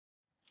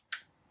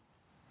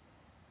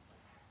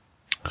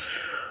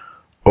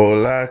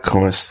Hola,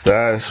 ¿cómo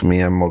estás? Me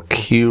llamo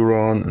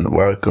Kieran and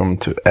welcome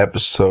to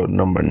episode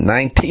number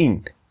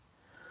 19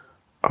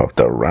 of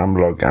the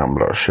Rambler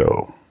Gambler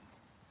Show.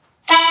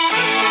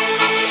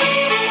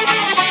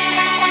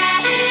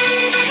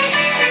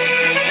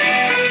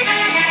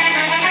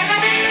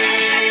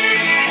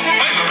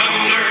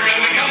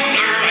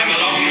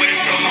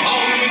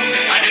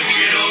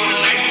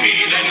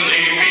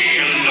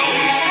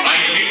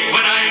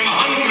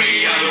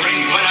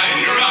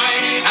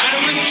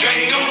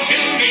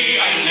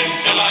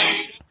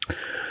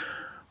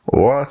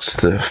 What's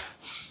the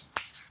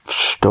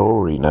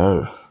story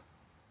now?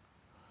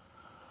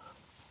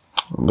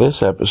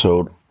 This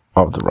episode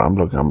of the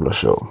Rambler Gambler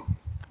Show,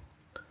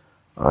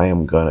 I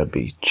am gonna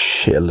be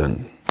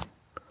chilling.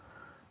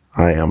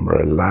 I am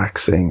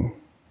relaxing,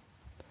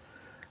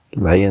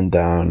 laying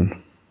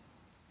down,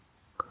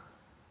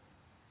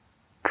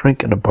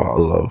 drinking a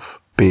bottle of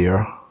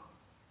beer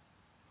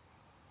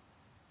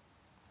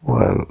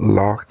while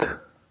locked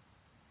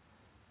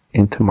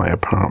into my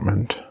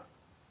apartment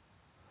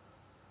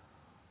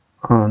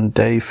on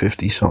day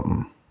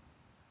 50-something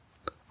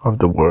of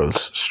the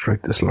world's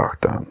strictest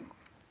lockdown.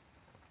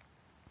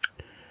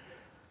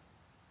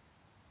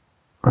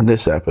 On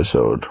this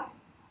episode,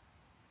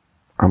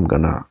 I'm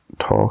gonna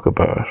talk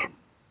about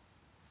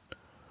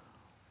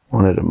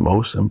one of the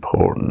most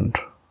important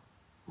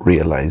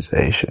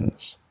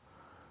realizations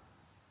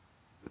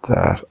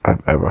that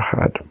I've ever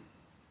had.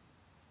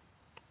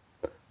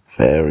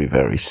 Very,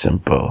 very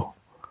simple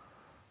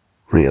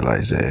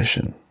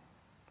realization.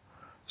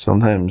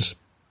 Sometimes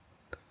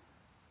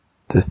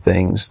the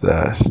things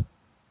that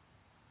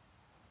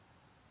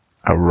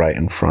are right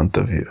in front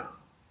of you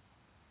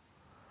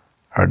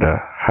are the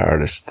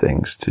hardest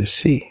things to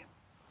see.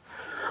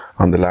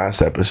 On the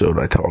last episode,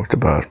 I talked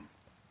about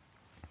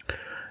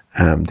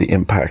the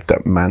impact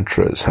that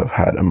mantras have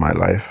had in my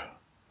life.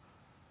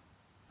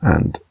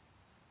 And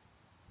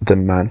the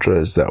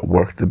mantras that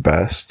work the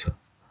best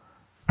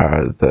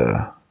are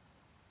the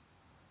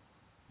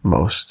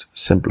most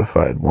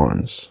simplified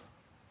ones.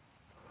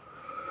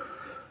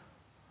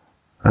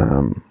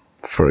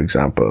 For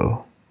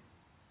example,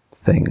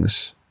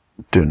 things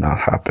do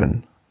not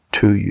happen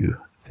to you,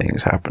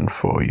 things happen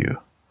for you.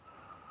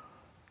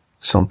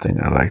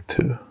 Something I like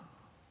to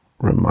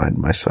remind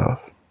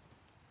myself.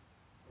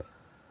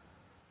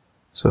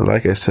 So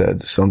like I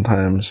said,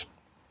 sometimes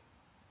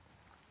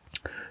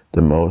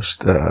the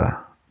most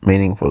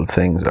meaningful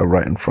things are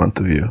right in front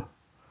of you,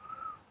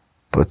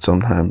 but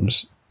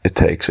sometimes it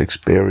takes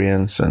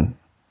experience and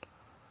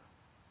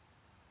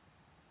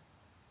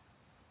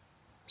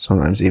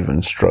sometimes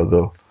even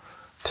struggle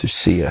to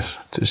see it,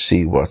 to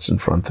see what's in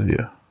front of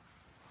you.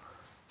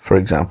 For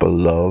example,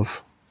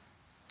 love.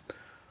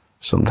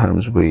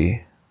 Sometimes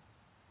we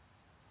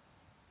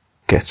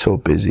get so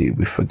busy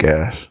we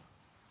forget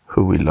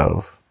who we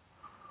love,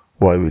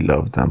 why we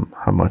love them,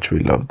 how much we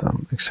love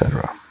them,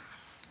 etc.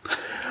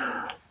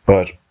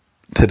 But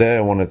today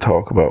I want to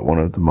talk about one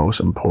of the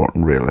most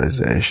important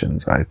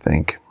realizations I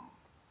think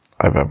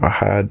I've ever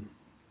had.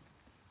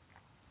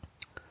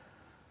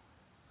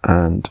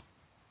 And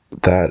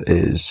that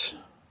is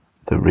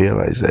the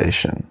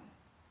realization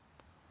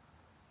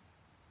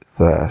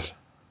that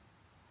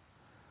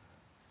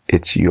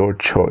it's your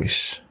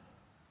choice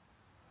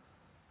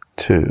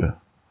to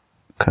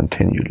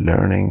continue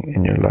learning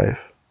in your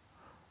life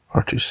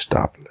or to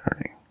stop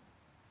learning.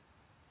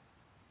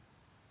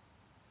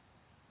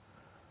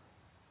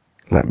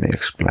 Let me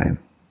explain.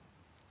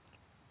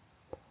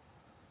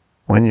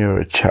 When you're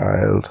a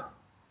child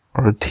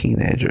or a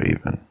teenager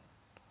even,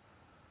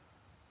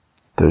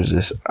 there's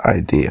this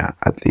idea,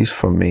 at least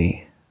for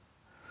me,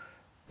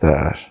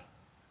 that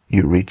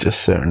you reach a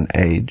certain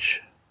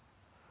age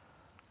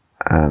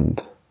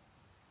and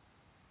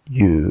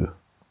you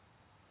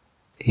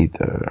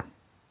either,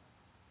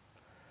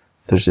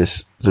 there's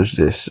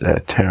this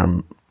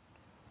term,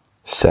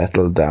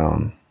 settle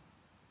down.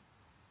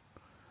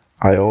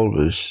 I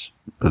always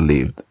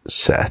believed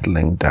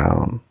settling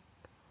down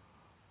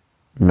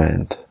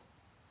meant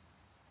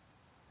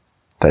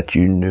that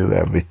you knew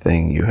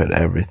everything, you had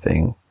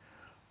everything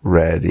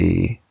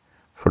ready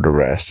for the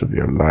rest of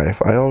your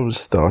life. I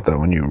always thought that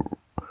when you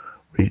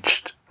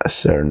reached a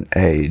certain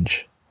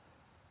age,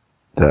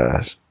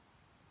 that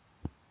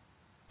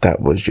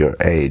was your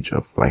age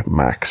of like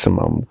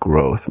maximum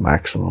growth,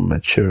 maximum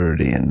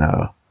maturity, and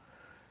now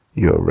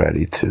you're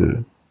ready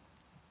to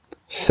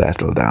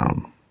settle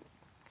down,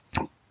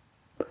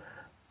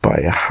 buy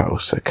a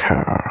house, a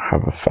car,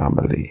 have a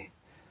family,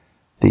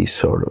 these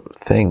sort of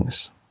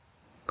things.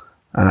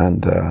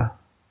 And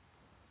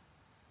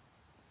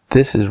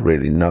this is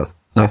really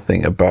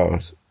nothing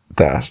about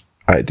that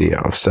idea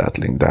of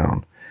settling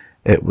down.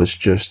 It was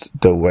just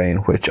the way in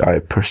which I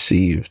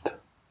perceived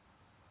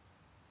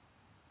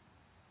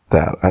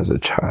that as a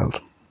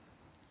child.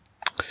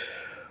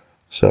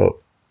 So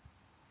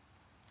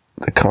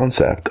the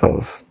concept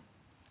of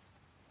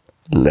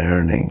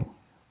learning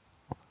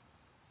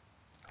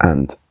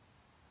and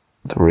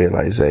the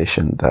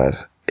realization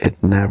that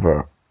it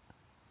never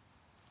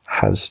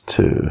has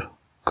to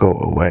go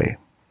away.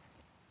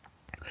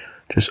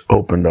 just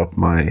opened up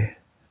my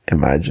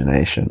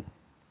imagination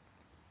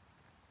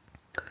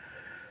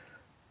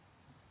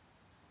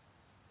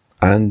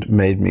and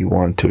made me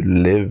want to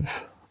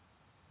live.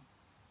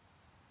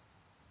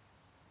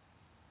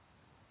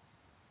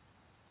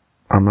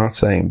 I'm not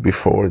saying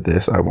before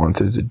this I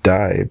wanted to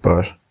die,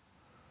 but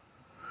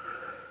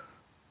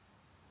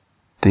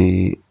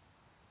the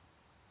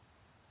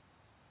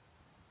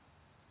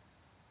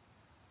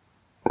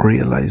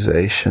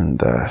realization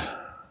that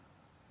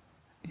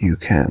you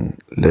can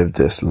live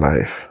this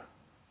life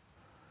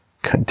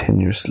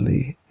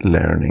continuously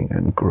learning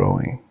and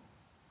growing,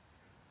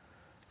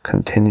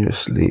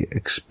 continuously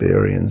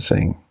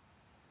experiencing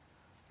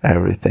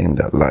everything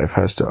that life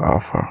has to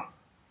offer,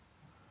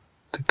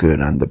 the good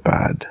and the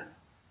bad,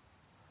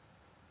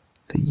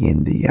 the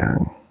yin, the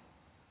yang,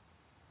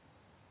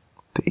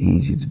 the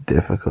easy, the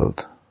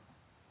difficult,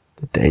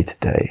 the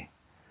day-to-day.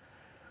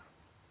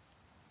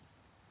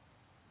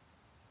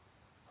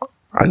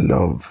 I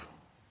love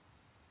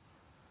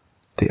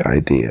the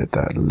idea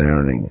that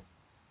learning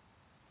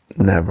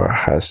never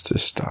has to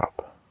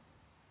stop.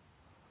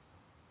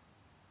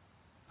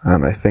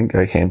 And I think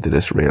I came to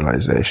this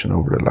realization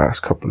over the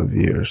last couple of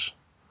years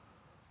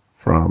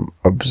from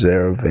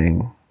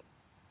observing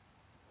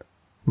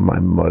my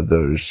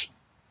mother's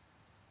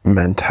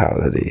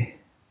mentality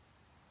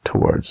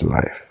towards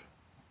life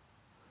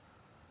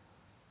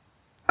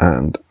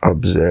and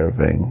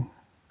observing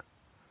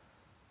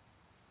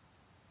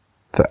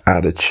the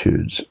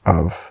attitudes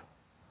of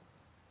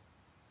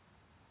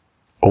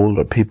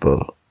older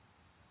people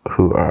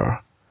who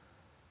are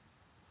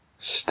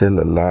still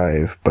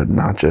alive, but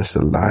not just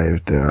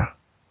alive, they're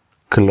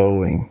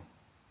glowing,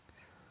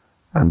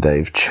 and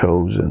they've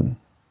chosen,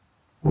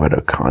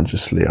 whether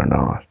consciously or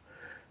not,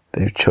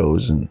 they've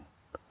chosen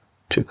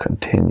to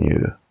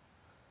continue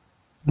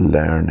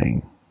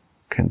learning,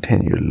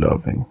 continue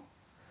loving,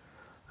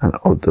 and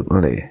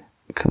ultimately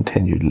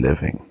continue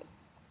living.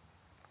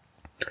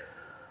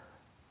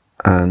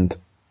 And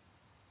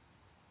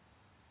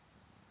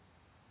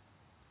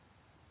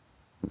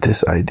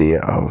this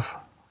idea of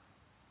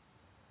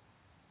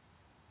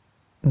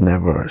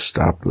never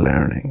stop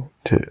learning,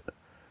 to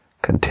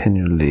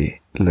continually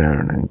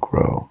learn and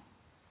grow.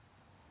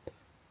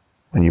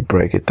 When you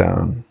break it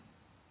down,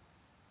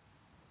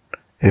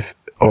 if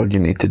all you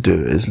need to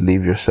do is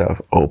leave yourself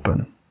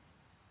open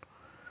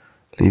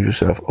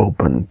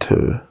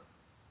to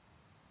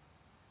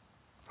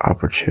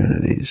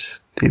opportunities,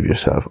 leave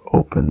yourself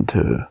open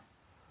to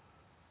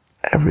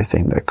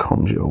everything that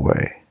comes your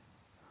way,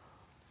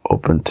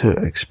 open to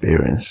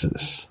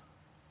experiences,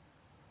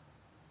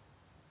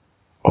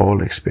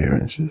 all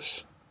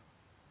experiences,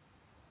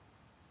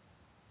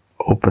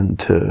 open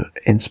to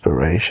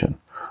inspiration.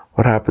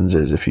 What happens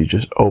is, if you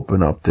just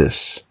open up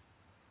this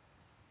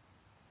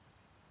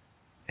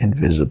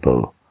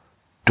invisible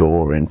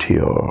door into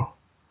your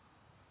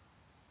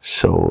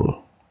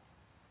soul,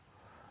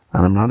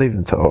 and I'm not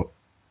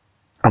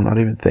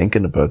even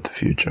thinking about the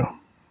future.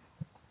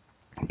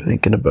 I'm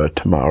thinking about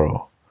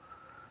tomorrow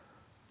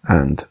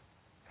and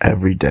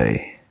every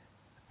day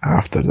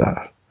after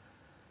that,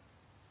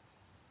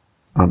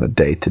 on a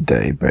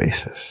day-to-day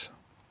basis.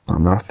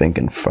 I'm not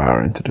thinking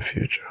far into the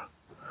future.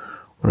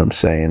 What I'm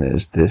saying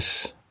is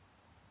this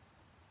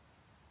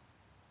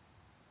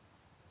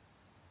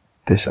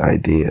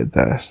idea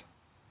that,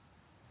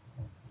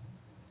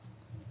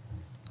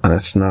 and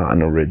it's not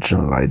an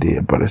original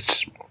idea, but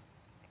it's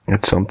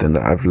something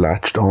that I've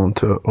latched on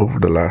to over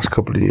the last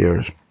couple of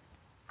years.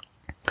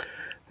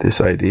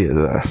 This idea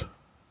that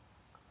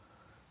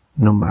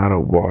no matter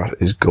what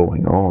is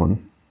going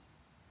on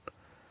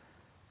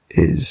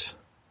is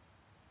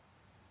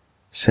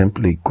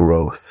simply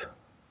growth.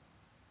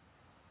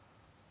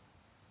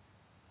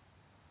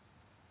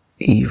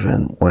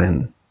 Even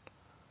when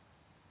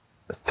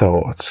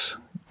thoughts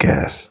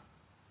get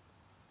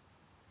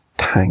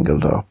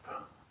tangled up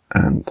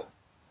and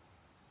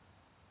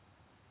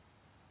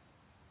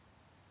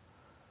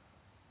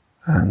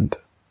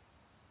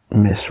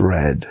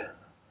misread,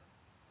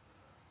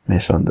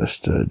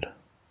 misunderstood,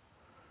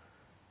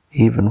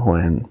 even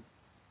when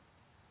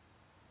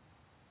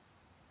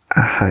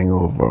a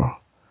hangover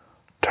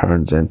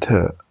turns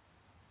into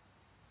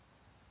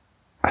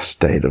a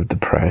state of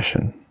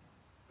depression,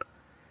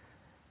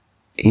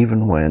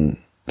 even when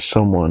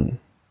someone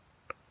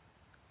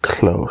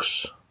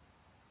close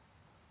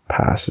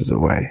passes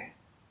away,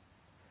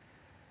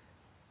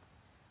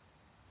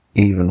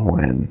 even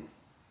when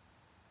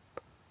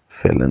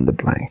fill in the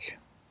blank.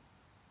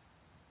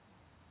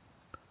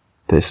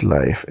 This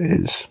life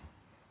is,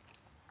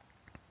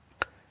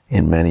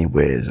 in many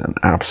ways, an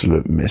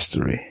absolute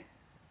mystery.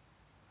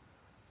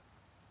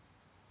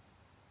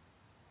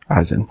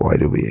 As in, why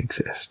do we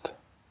exist?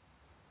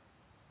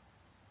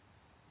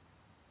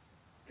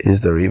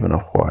 Is there even a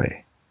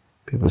why?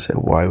 People say,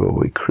 why were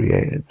we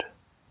created?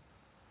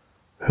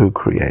 Who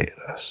created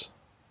us?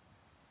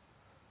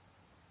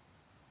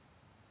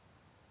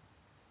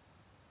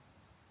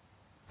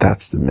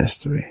 That's the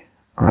mystery.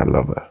 I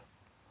love it.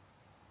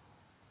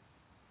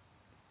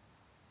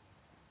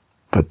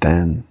 But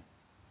then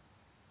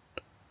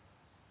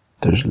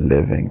there's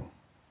living.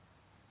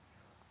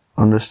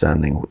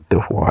 Understanding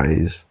the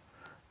whys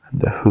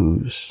and the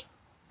whos.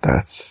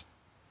 That's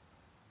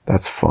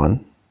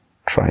fun,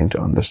 trying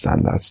to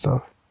understand that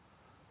stuff.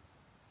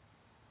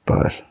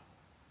 But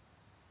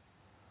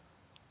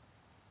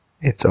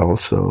it's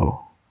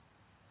also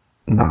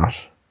not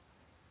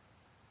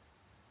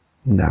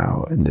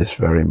now in this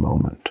very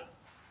moment.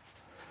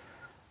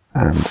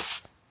 And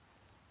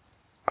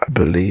I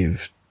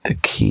believe the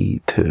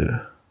key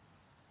to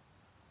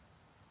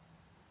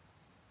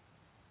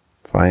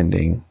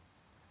finding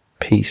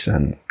peace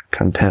and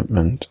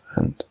contentment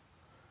and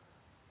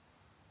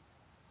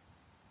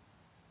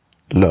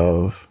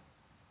love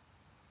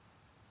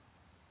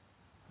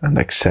and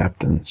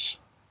acceptance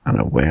and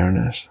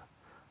awareness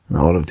and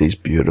all of these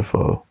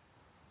beautiful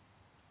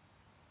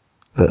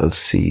little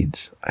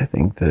seeds, I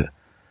think the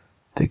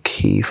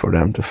key for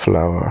them to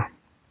flower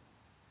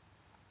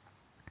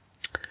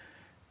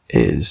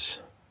is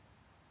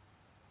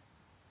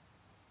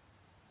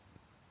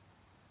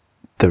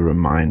the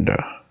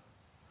reminder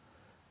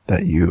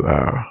that you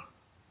are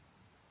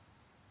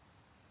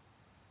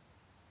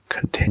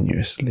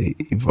continuously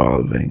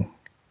evolving,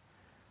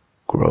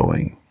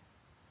 growing,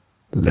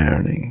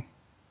 learning,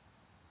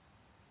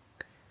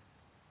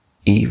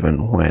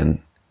 even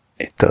when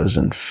it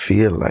doesn't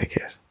feel like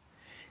it,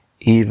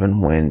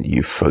 even when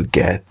you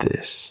forget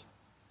this,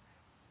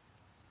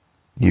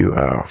 you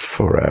are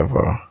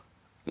forever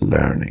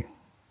learning.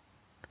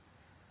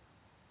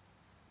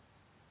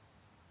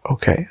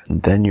 Okay,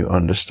 and then you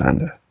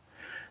understand it.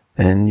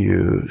 Then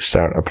you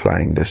start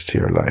applying this to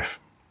your life.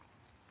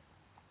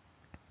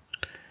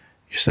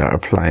 You start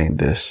applying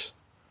this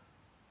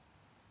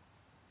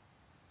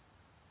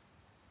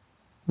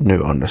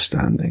new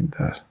understanding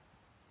that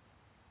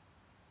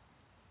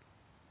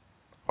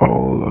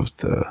all of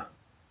the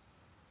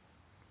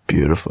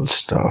beautiful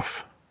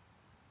stuff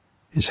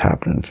is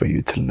happening for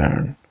you to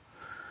learn,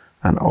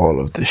 and all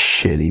of the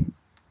shitty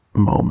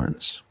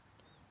moments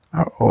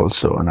are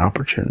also an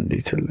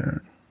opportunity to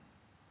learn.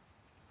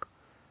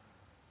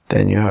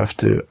 Then you have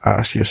to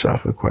ask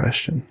yourself a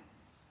question.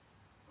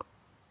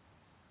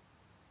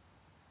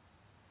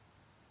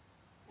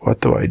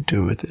 What do I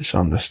do with this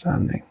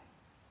understanding?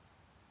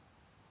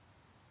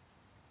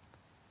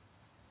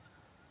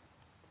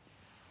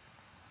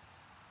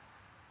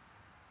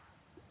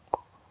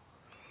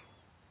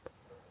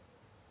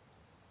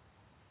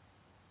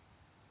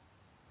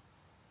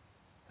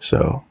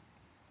 So,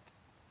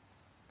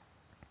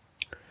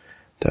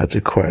 that's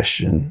a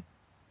question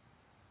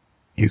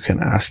you can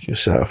ask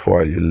yourself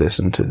while you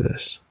listen to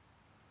this.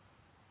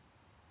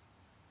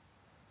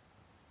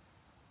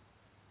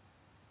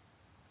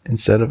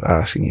 Instead of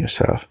asking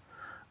yourself,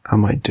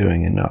 am I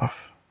doing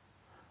enough?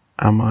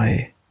 Am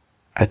I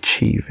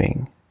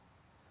achieving?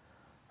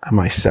 Am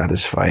I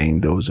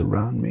satisfying those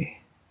around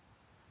me?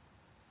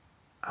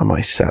 Am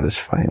I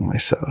satisfying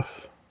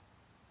myself?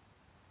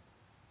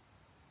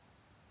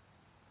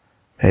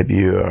 Maybe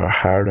you are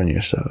hard on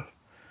yourself.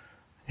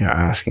 You're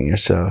asking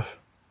yourself,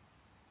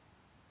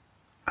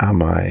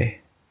 am I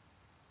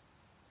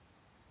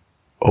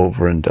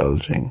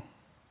overindulging?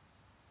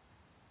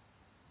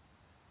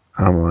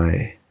 Am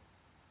I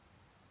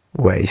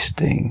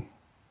wasting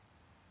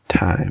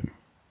time?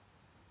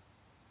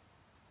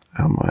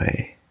 Am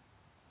I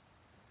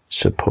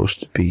supposed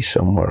to be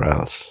somewhere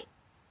else?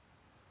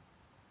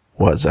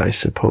 Was I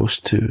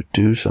supposed to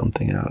do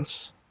something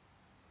else?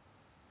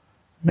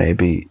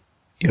 Maybe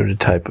you're the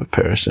type of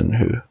person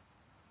who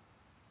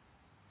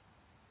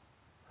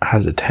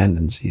has a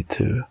tendency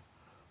to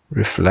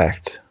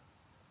reflect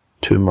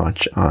too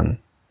much on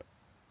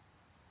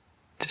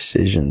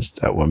decisions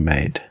that were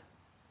made,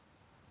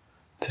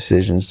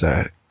 decisions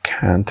that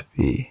can't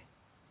be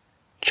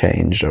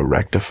changed or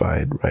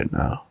rectified right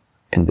now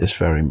in this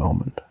very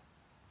moment.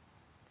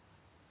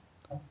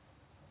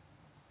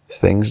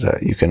 Things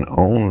that you can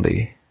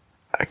only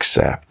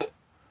accept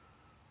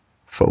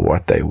for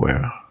what they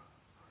were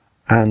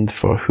and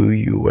for who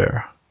you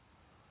were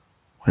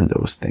when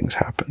those things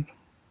happened.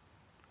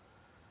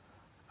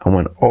 And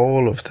when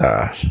all of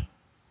that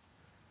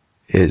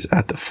is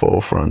at the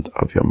forefront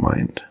of your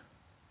mind,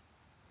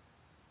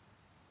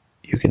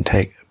 you can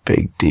take a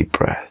big deep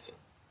breath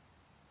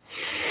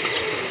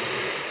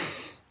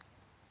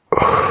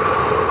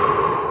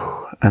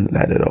and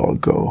let it all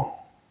go.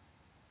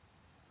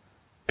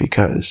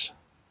 Because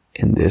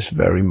in this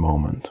very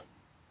moment,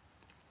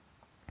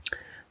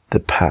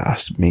 the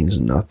past means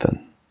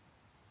nothing.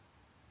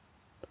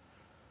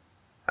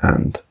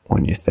 And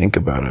when you think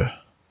about it,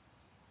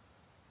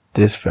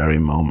 this very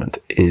moment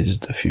is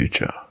the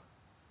future.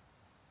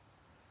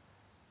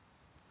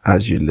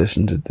 As you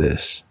listen to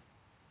this,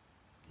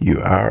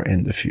 you are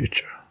in the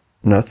future.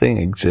 Nothing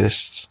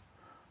exists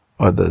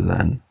other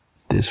than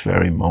this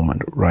very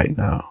moment right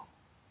now.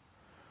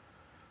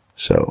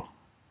 So,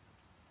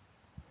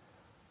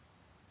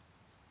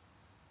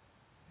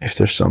 if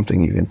there's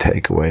something you can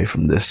take away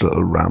from this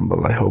little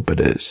ramble, I hope it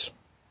is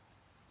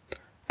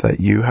that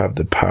you have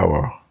the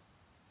power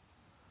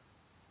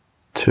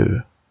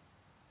to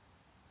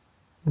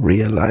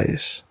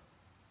realize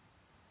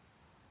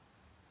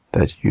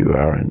that you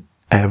are an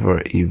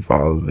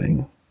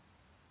ever-evolving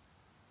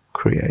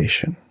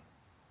creation.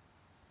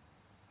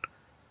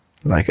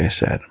 Like I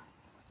said,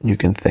 you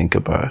can think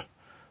about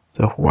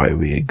the why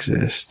we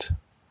exist,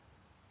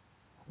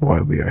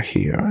 why we are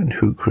here, and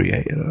who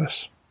created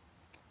us.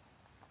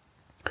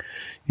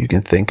 You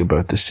can think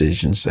about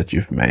decisions that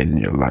you've made in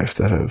your life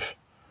that have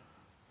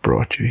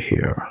brought you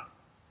here.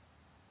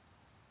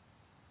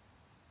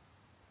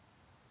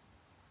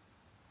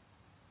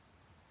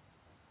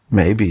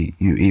 Maybe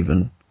you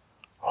even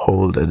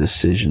hold a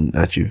decision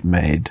that you've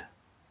made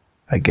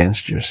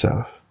against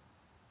yourself.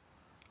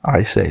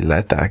 I say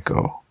let that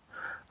go.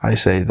 I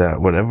say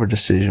that whatever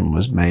decision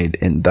was made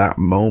in that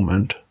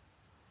moment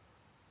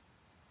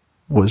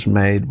was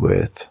made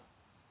with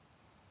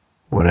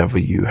whatever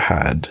you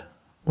had,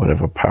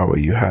 whatever power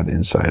you had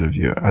inside of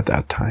you at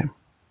that time.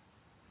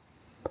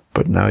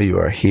 But now you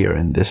are here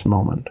in this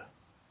moment.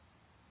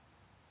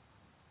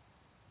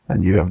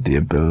 And you have the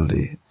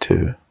ability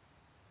to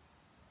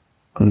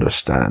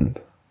understand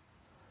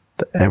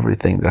that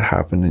everything that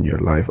happened in your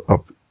life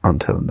up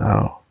until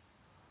now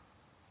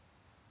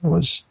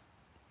was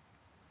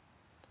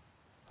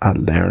a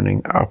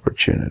learning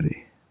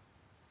opportunity.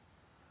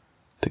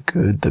 The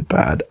good, the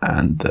bad,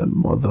 and the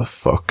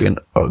motherfucking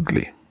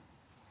ugly.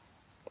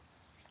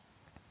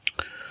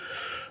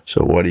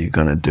 So what are you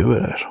going to do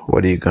with it?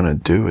 What are you going to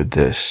do with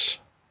this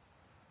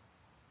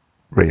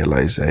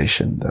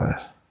realization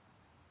that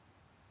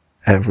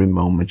every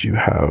moment you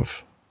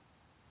have,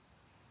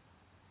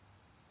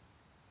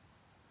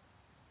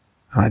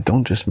 and I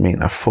don't just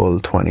mean a full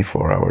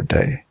 24-hour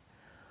day.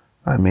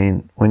 I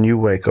mean, when you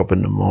wake up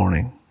in the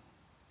morning,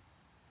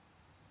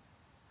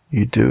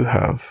 you do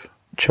have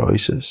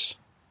choices.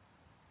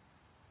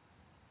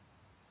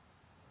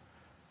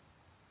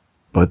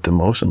 But the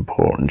most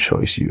important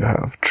choice you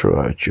have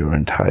throughout your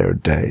entire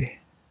day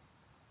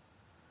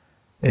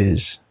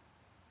is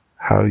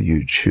how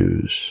you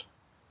choose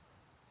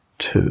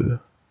to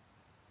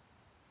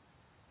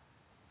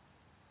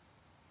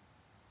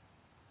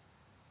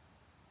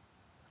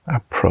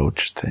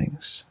approach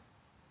things,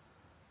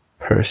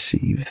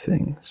 perceive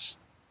things,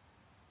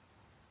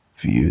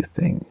 view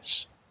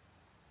things.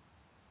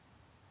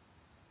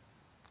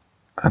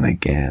 And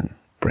again,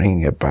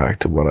 bringing it back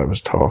to what I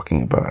was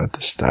talking about at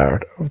the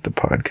start of the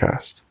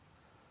podcast.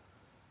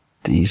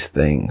 These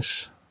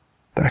things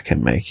that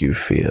can make you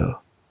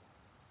feel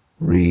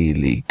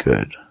really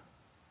good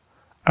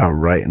are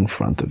right in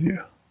front of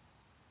you.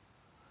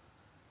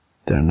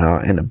 They're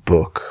not in a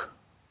book.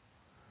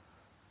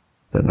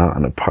 They're not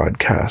in a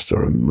podcast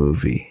or a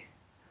movie.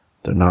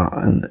 They're not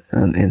in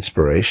an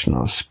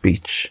inspirational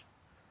speech.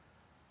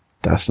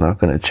 That's not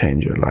going to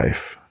change your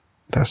life.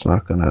 That's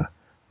not going to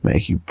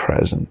make you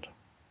present.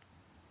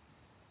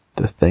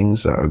 The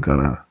things that are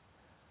going to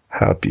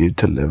help you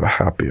to live a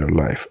happier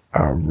life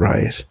are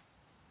right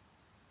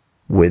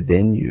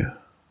within you.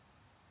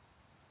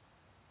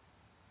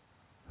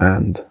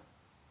 And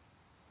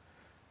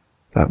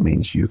that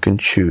means you can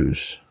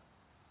choose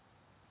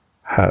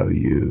how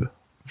you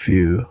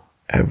view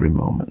every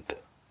moment.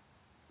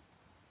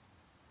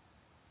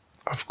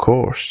 Of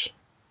course,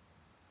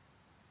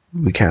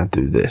 we can't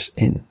do this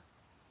in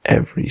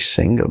every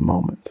single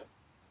moment.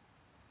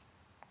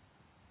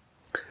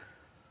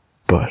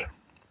 But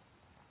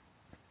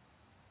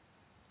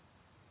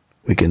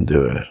we can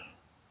do it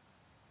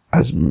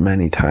as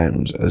many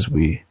times as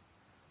we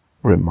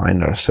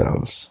remind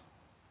ourselves.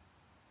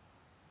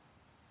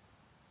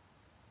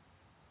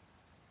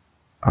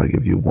 I'll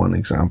give you one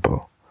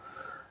example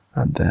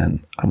and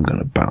then I'm going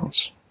to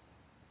bounce.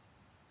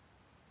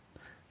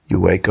 You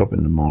wake up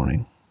in the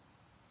morning.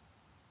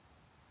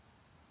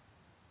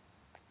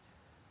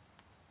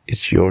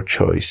 It's your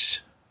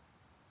choice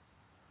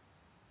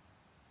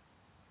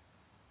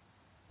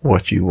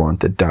what you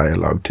want the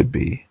dialogue to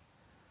be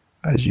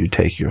as you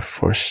take your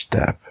first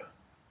step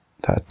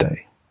that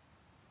day.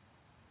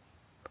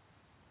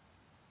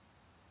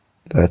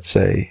 Let's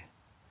say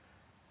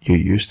you're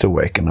used to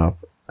waking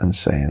up and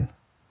saying,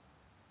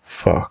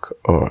 fuck,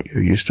 or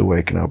you're used to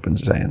waking up and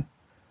saying,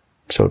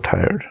 I'm so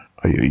tired,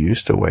 or you're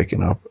used to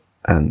waking up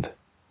and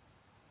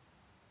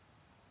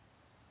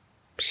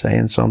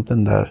saying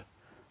something that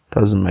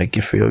doesn't make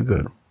you feel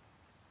good.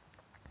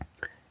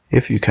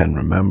 If you can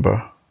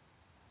remember,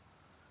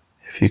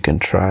 if you can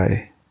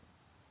try,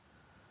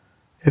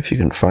 if you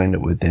can find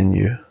it within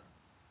you,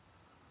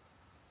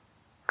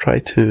 try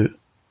to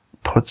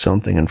put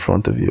something in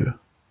front of you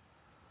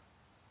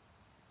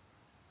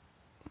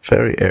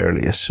very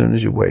early, as soon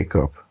as you wake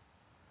up,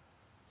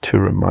 to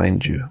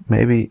remind you.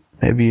 Maybe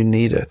you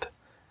need it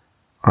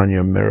on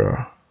your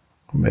mirror,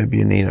 or maybe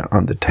you need it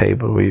on the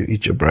table where you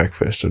eat your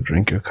breakfast or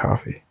drink your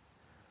coffee.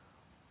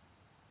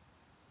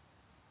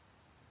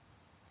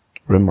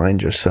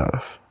 Remind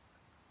yourself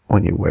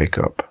when you wake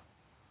up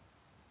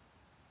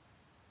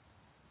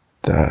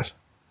that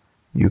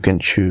you can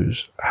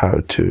choose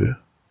how to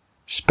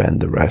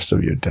spend the rest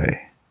of your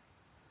day.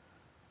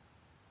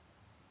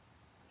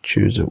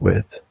 Choose it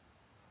with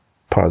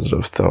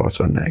positive thoughts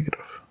or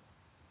negative.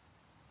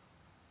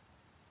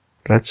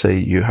 let's say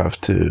you have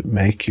to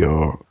make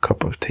your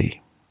cup of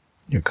tea,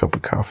 your cup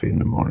of coffee in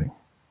the morning.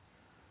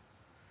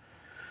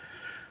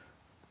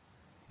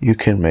 You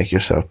can make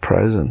yourself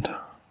present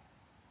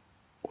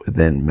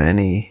within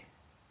many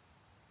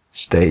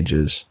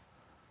stages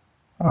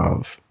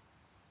of,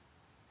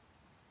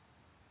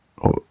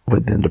 or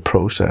within the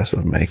process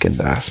of making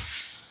that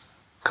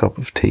cup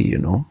of tea, you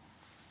know.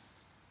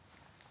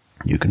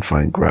 You can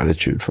find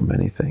gratitude for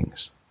many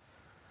things.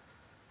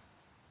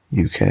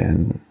 You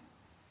can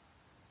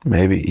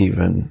maybe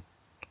even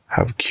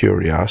have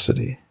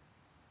curiosity.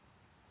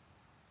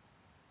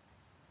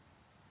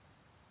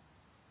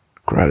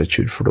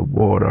 Gratitude for the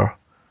water,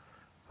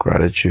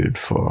 gratitude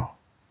for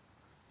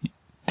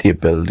the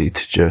ability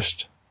to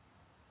just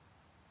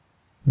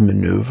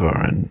maneuver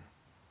and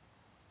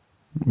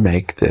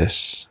make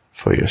this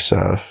for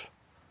yourself,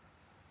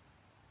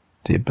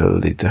 the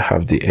ability to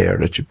have the air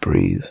that you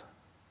breathe.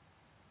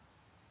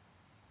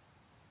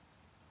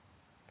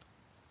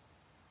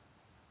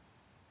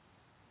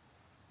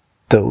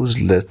 Those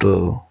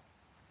little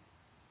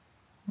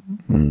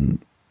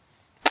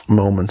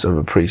moments of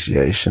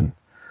appreciation,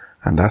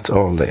 and that's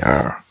all they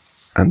are,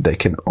 and they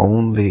can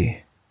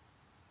only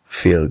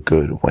feel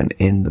good when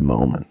in the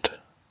moment.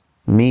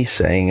 Me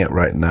saying it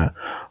right now,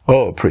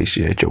 oh,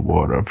 appreciate your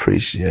water,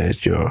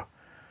 appreciate your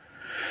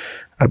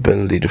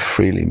ability to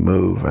freely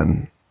move,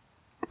 and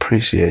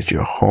appreciate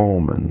your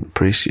home, and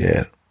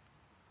appreciate,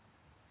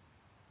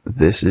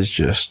 this is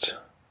just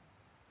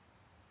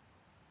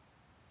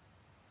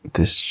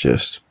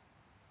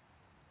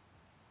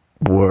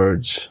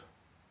words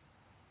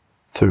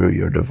through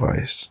your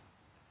device.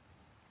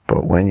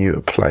 But when you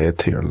apply it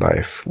to your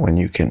life, when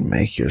you can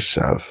make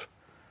yourself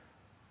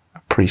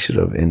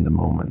appreciative in the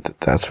moment,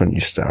 that's when you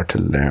start to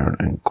learn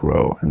and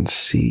grow and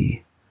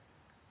see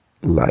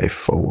life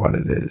for what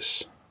it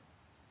is.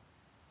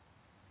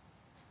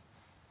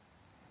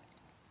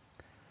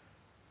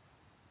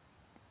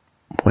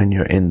 When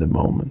you're in the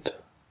moment,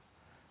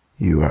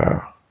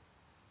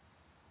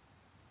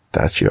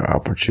 that's your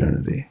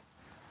opportunity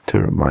to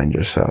remind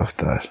yourself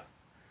that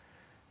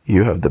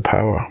you have the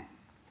power.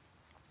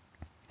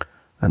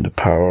 And the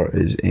power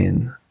is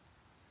in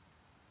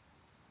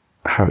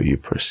how you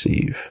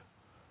perceive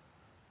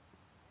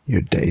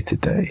your day to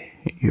day,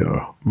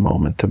 your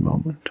moment to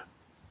moment.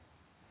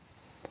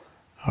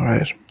 All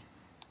right.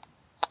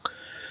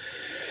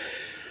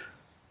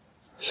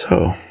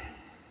 So,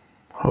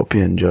 hope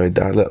you enjoyed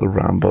that little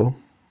ramble.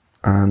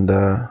 And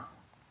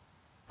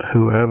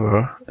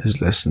whoever is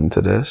listening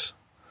to this,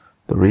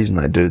 the reason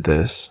I do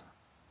this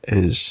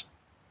is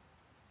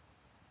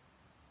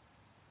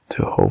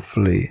to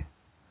hopefully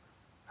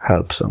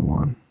help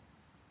someone.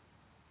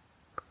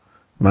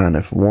 Man,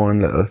 if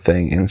one little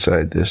thing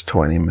inside this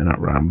 20-minute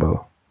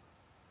ramble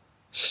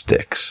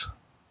sticks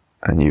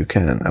and you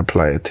can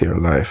apply it to your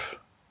life,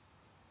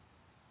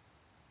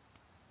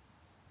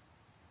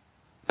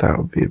 that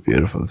would be a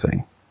beautiful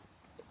thing.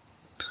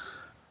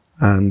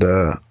 And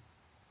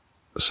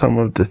some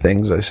of the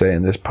things I say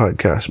in this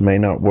podcast may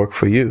not work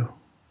for you.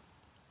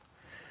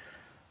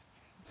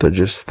 They're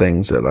just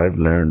things that I've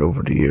learned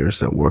over the years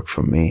that work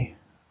for me.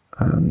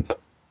 And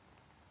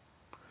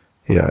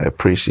yeah, I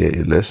appreciate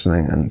you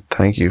listening, and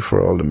thank you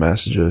for all the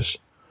messages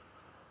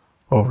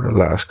over the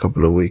last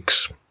couple of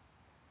weeks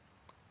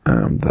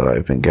that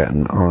I've been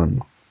getting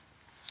on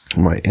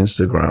my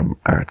Instagram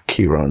at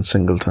Kieran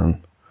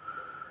Singleton.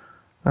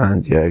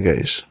 And yeah,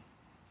 guys,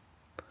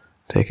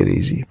 take it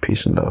easy.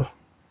 Peace and love.